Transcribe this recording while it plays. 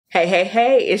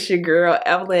Hey, it's your girl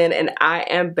Evelyn, and I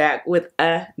am back with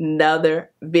another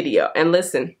video. And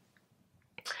listen,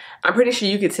 I'm pretty sure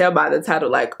you could tell by the title,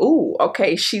 like, ooh,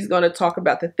 okay, she's gonna talk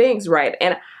about the things, right?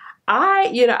 And I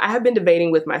have been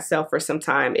debating with myself for some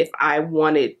time if I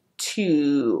wanted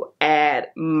to add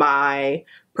my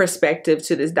perspective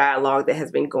to this dialogue that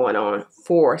has been going on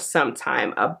for some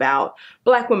time about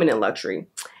Black women in luxury.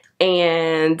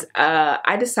 And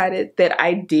I decided that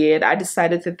I did. I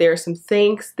decided that there are some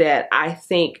things that I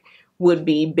think would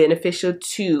be beneficial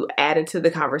to add into the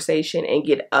conversation and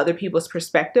get other people's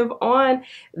perspective on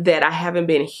that I haven't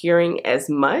been hearing as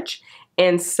much.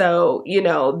 And so,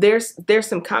 there's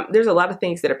a lot of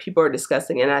things that people are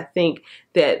discussing, and I think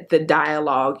that the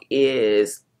dialogue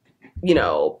is,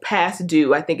 past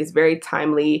due. I think it's very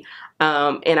timely.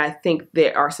 And I think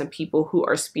there are some people who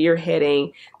are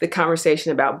spearheading the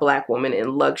conversation about Black women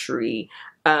in luxury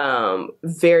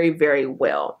very, very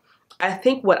well. I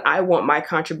think what I want my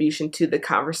contribution to the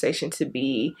conversation to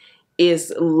be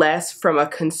is less from a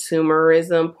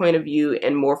consumerism point of view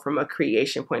and more from a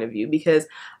creation point of view, because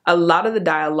a lot of the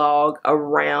dialogue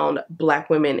around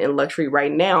Black women in luxury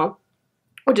right now,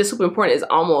 which is super important, is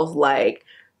almost like,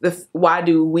 why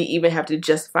do we even have to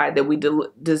justify that we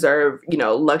deserve,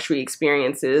 luxury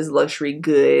experiences, luxury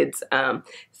goods,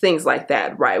 things like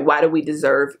that, right? Why do we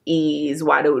deserve ease?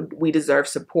 Why do we deserve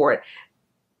support?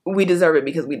 We deserve it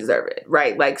because we deserve it,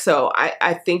 right?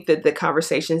 I think that the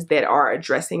conversations that are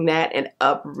addressing that and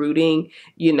uprooting,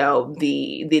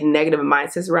 the negative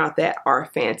mindsets around that are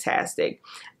fantastic.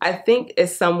 I think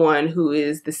as someone who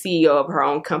is the CEO of her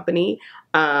own company,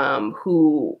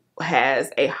 who has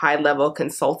a high-level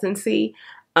consultancy,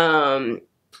 and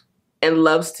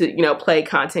loves to, play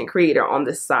content creator on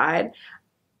the side,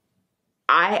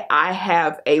 I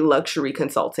have a luxury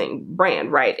consulting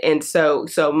brand, right? And so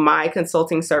my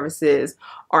consulting services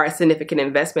are a significant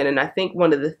investment. And I think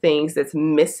one of the things that's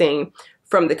missing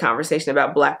from the conversation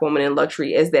about Black women in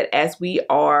luxury is that as we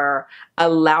are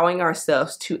allowing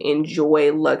ourselves to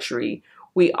enjoy luxury,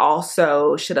 we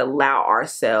also should allow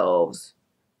ourselves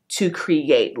to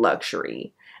create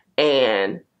luxury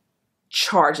and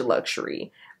charge luxury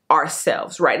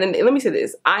ourselves, right? And let me say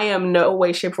this, I am no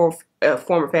way, shape, or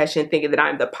form of fashion thinking that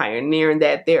I'm the pioneer, and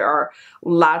that there are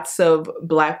lots of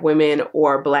Black women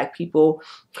or Black people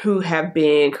who have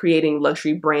been creating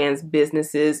luxury brands,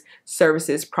 businesses,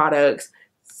 services, products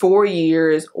for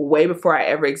years, way before I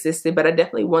ever existed. But I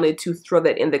definitely wanted to throw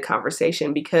that in the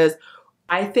conversation because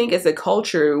I think as a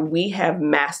culture, we have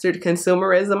mastered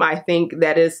consumerism. I think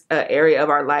that is an area of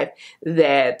our life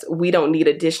that we don't need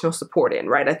additional support in,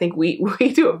 right? I think we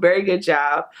do a very good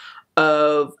job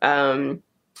of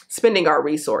spending our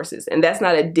resources. And that's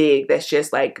not a dig, that's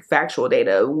just like factual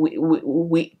data.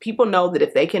 People know that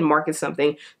if they can market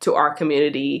something to our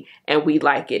community and we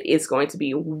like it, it's going to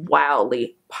be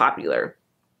wildly popular.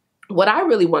 What I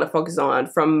really want to focus on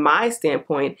from my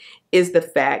standpoint is the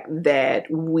fact that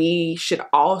we should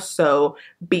also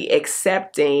be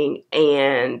accepting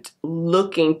and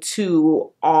looking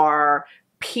to our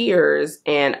peers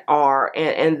and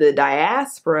the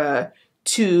diaspora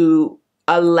to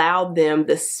allow them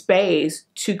the space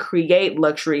to create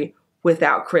luxury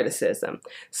without criticism.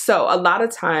 So a lot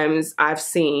of times I've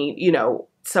seen,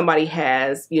 somebody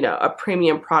has, a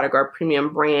premium product or a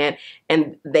premium brand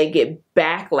and they get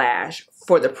backlash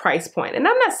for the price point. And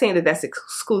I'm not saying that that's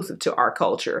exclusive to our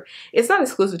culture. It's not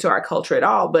exclusive to our culture at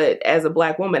all, but as a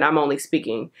Black woman, I'm only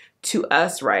speaking to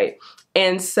us, right?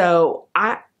 And so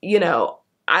I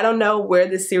don't know where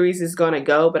this series is going to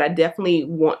go, but I definitely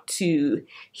want to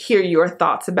hear your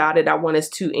thoughts about it. I want us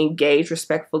to engage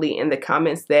respectfully in the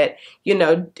comments that,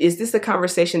 is this a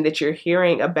conversation that you're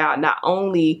hearing about not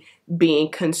only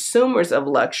being consumers of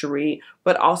luxury,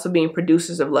 but also being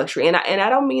producers of luxury? And I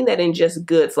don't mean that in just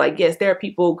goods. Like, yes, there are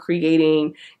people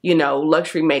creating,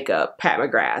 luxury makeup, Pat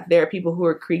McGrath. There are people who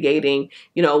are creating,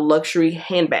 luxury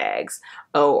handbags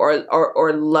or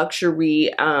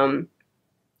luxury,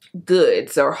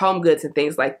 goods or home goods and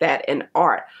things like that, and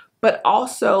art, but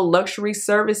also luxury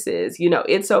services.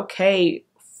 It's okay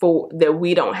for that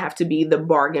we don't have to be the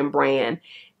bargain brand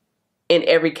in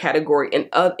every category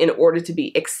in order to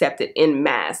be accepted in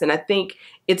mass. And I think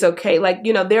it's okay.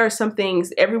 There are some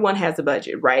things, everyone has a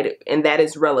budget, right? And that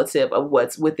is relative of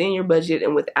what's within your budget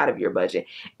and out of your budget.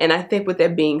 And I think with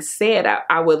that being said,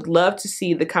 I would love to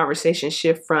see the conversation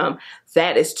shift from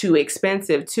that is too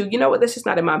expensive to, that's just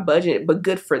not in my budget, but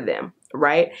good for them,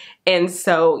 right? And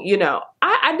so,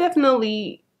 I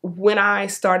definitely, when I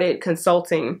started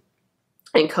consulting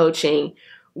and coaching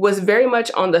was very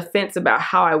much on the fence about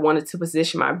how I wanted to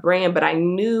position my brand, but I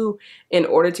knew in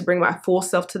order to bring my full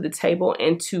self to the table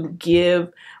and to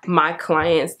give my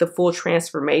clients the full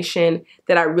transformation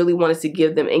that I really wanted to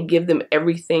give them and give them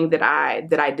everything that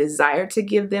I desired to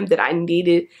give them, that I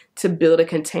needed to build a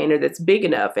container that's big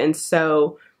enough. And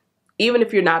so even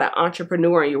if you're not an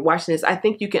entrepreneur and you're watching this, I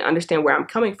think you can understand where I'm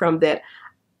coming from, that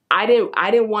I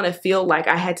didn't want to feel like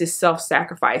I had to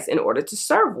self-sacrifice in order to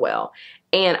serve well.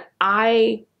 And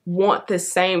I want the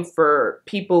same for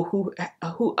people who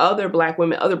other Black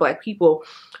women, other Black people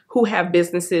who have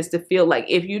businesses, to feel like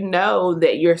if you know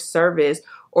that your service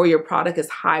or your product is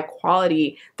high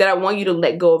quality, that I want you to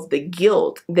let go of the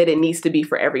guilt that it needs to be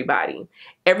for everybody.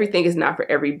 Everything is not for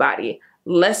everybody.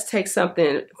 Let's take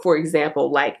something, for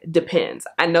example, like Depends.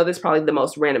 I know that's probably the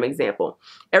most random example.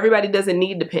 Everybody doesn't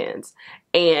need Depends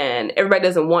and everybody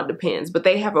doesn't want Depends, but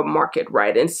they have a market,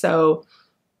 right? And so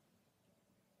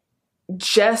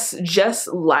just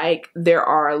like there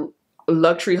are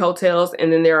luxury hotels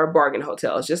and then there are bargain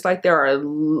hotels, just like there are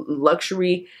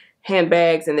luxury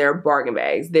handbags and there are bargain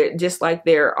bags. Just like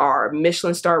there are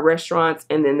Michelin star restaurants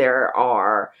and then there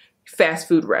are fast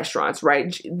food restaurants,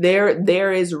 right?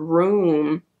 There is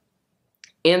room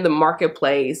in the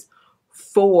marketplace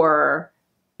for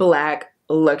Black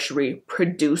luxury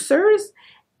producers,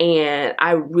 and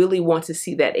I really want to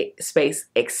see that space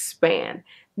expand.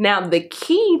 Now, the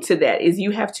key to that is you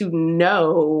have to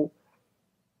know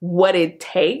what it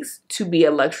takes to be a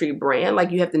luxury brand.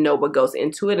 Like, you have to know what goes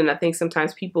into it. And I think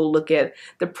sometimes people look at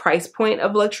the price point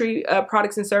of luxury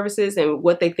products and services and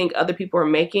what they think other people are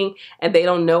making, and they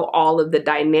don't know all of the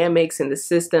dynamics and the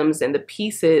systems and the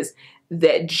pieces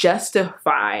that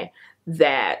justify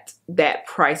that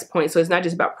price point. So it's not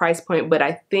just about price point, but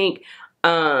I think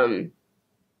this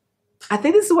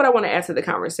is what I want to add to the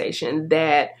conversation,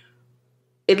 that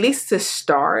at least to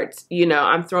start, you know,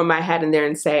 I'm throwing my hat in there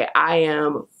and say I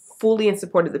am fully in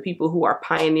support of the people who are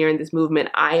pioneering this movement.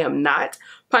 I am not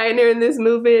pioneering this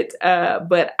movement,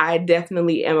 but I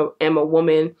definitely am a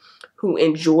woman who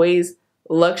enjoys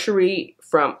luxury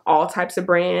from all types of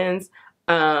brands.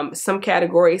 Some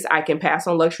categories I can pass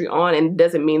on luxury on, and it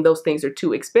doesn't mean those things are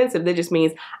too expensive. That just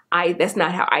means that's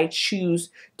not how I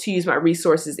choose to use my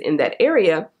resources in that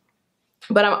area.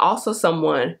 But I'm also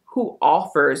someone who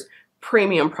offers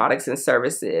premium products and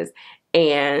services.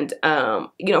 And,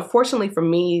 you know, fortunately for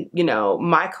me, you know,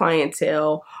 my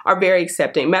clientele are very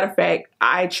accepting. Matter of fact,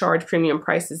 I charge premium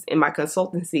prices in my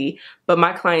consultancy, but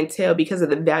my clientele, because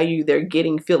of the value they're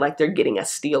getting, feel like they're getting a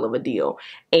steal of a deal.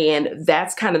 And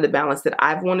that's kind of the balance that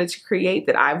I've wanted to create,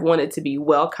 that I've wanted to be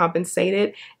well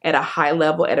compensated at a high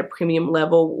level, at a premium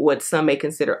level, what some may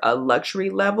consider a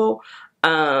luxury level,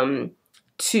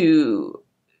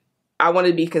 I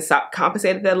wanted to be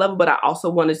compensated at that level, but I also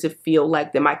wanted to feel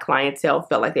like that my clientele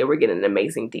felt like they were getting an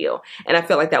amazing deal. And I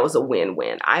felt like that was a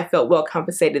win-win. I felt well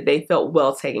compensated. They felt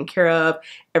well taken care of.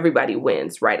 Everybody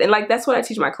wins, right? And like, that's what I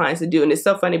teach my clients to do. And it's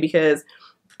so funny because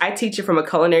I teach it from a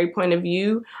culinary point of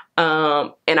view.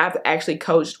 And I've actually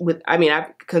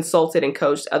I've consulted and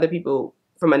coached other people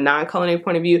from a non-culinary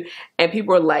point of view. And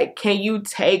people are like, can you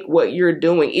take what you're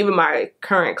doing? Even my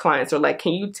current clients are like,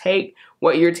 can you take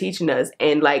what you're teaching us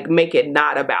and like make it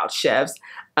not about chefs,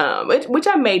 which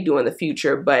I may do in the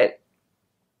future. But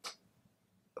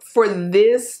for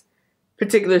this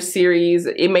particular series,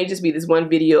 it may just be this one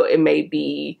video. It may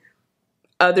be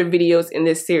other videos in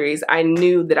this series. I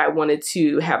knew that I wanted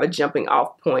to have a jumping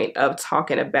off point of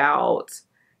talking about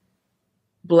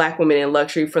Black women in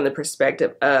luxury from the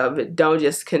perspective of don't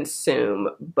just consume,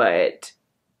 but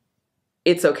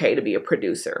it's okay to be a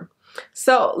producer.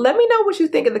 So let me know what you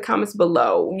think in the comments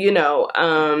below. You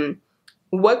know,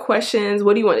 what questions,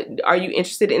 what do you want? Are you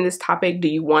interested in this topic? Do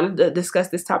you want to discuss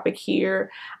this topic here?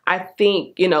 I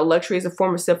think, you know, luxury is a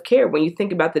form of self-care. When you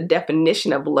think about the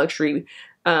definition of luxury,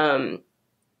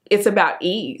 it's about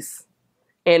ease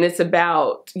and it's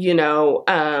about, you know,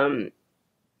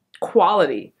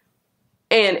 quality,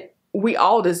 and we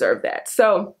all deserve that.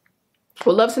 So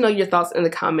would love to know your thoughts in the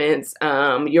comments,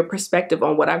 your perspective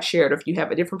on what I've shared, or if you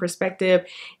have a different perspective,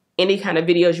 any kind of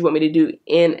videos you want me to do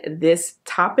in this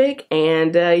topic.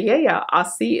 And yeah, I'll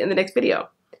see you in the next video.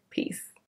 Peace.